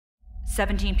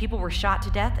17 people were shot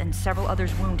to death and several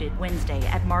others wounded Wednesday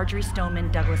at Marjorie Stoneman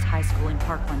Douglas High School in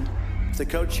Parkland. If the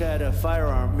coach had a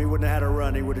firearm, he wouldn't have had a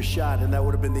run, he would have shot, and that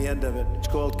would have been the end of it. It's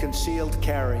called concealed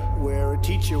carry, where a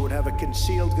teacher would have a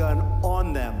concealed gun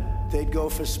on them. They'd go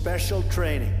for special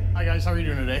training. Hi guys, how are you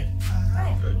doing today?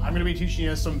 Hi. I'm gonna be teaching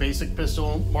you some basic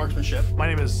pistol marksmanship. My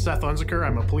name is Seth Unziker.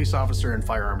 I'm a police officer and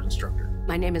firearms instructor.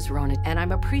 My name is Rona, and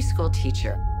I'm a preschool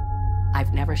teacher.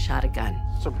 I've never shot a gun.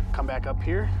 So come back up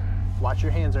here. Watch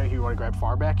your hands right here. You wanna grab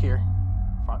far back here.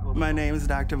 My name is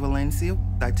Dr. Valencia.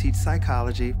 I teach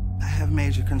psychology. I have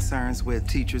major concerns with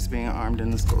teachers being armed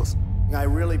in the schools. I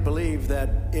really believe that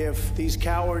if these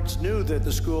cowards knew that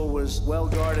the school was well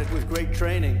guarded with great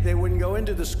training, they wouldn't go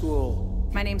into the school.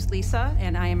 My name's Lisa,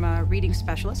 and I am a reading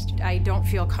specialist. I don't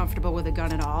feel comfortable with a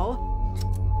gun at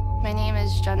all. My name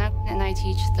is Jenna, and I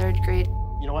teach 3rd grade.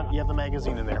 You know what? You have the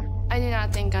magazine in there. I do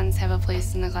not think guns have a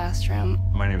place in the classroom.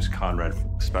 My name is Conrad,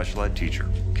 special ed teacher.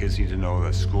 Kids need to know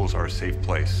that schools are a safe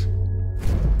place.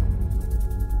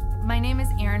 My name is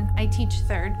Erin. I teach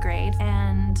 3rd grade,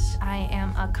 and I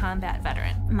am a combat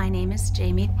veteran. My name is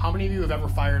Jamie. How many of you have ever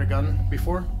fired a gun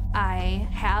before? I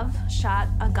have shot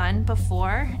a gun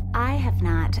before. I have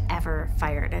not ever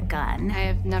fired a gun. I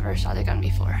have never shot a gun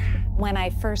before. When I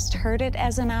first heard it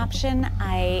as an option,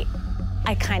 I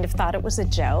kind of thought it was a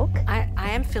joke. I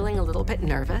am feeling a little bit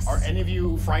nervous. Are any of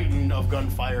you frightened of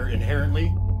gunfire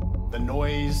inherently? The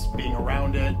noise, being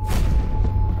around it?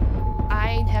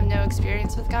 I have no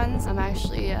experience with guns. I'm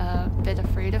actually a bit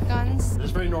afraid of guns.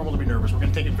 It's very normal to be nervous. We're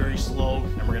gonna take it very slow,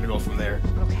 and we're gonna go from there.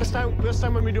 Okay. This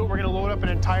time when we do it, we're gonna load up an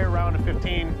entire round of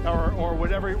 15, or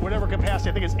whatever capacity.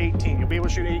 I think it's 18. You'll be able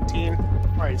to shoot 18.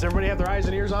 All right, does everybody have their eyes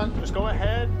and ears on? Just go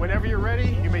ahead. Whenever you're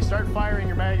ready, you may start firing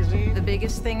your magazine. The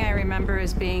biggest thing I remember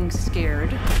is being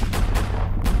scared.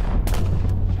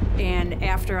 And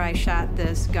after I shot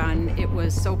this gun, it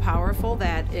was so powerful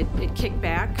that it kicked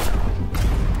back.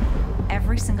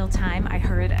 Every single time I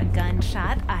heard a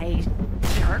gunshot, I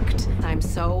jerked. I'm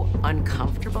so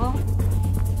uncomfortable.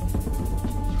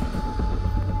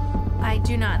 I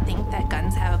do not think that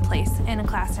guns have a place in a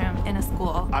classroom, in a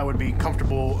school. I would be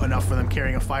comfortable enough for them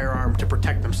carrying a firearm to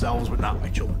protect themselves, but not my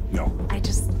children. No. I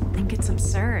just think it's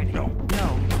absurd. No.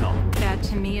 No. No. That,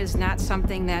 to me, is not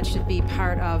something that should be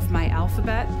part of my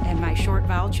alphabet and my short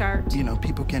vowel chart. You know,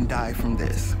 people can die from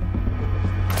this.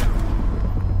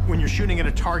 When you're shooting at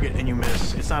a target and you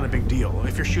miss, it's not a big deal.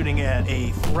 If you're shooting at a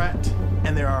threat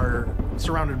and they are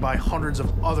surrounded by hundreds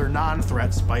of other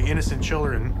non-threats by innocent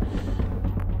children.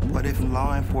 What if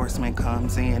law enforcement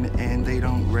comes in and they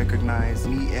don't recognize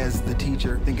me as the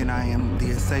teacher, thinking I am the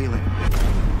assailant?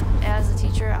 As a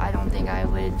teacher, I don't think I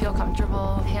would feel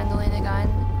comfortable handling a gun.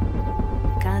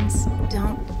 Guns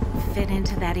don't fit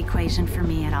into that equation for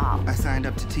me at all. I signed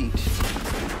up to teach,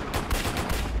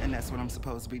 and that's what I'm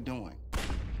supposed to be doing.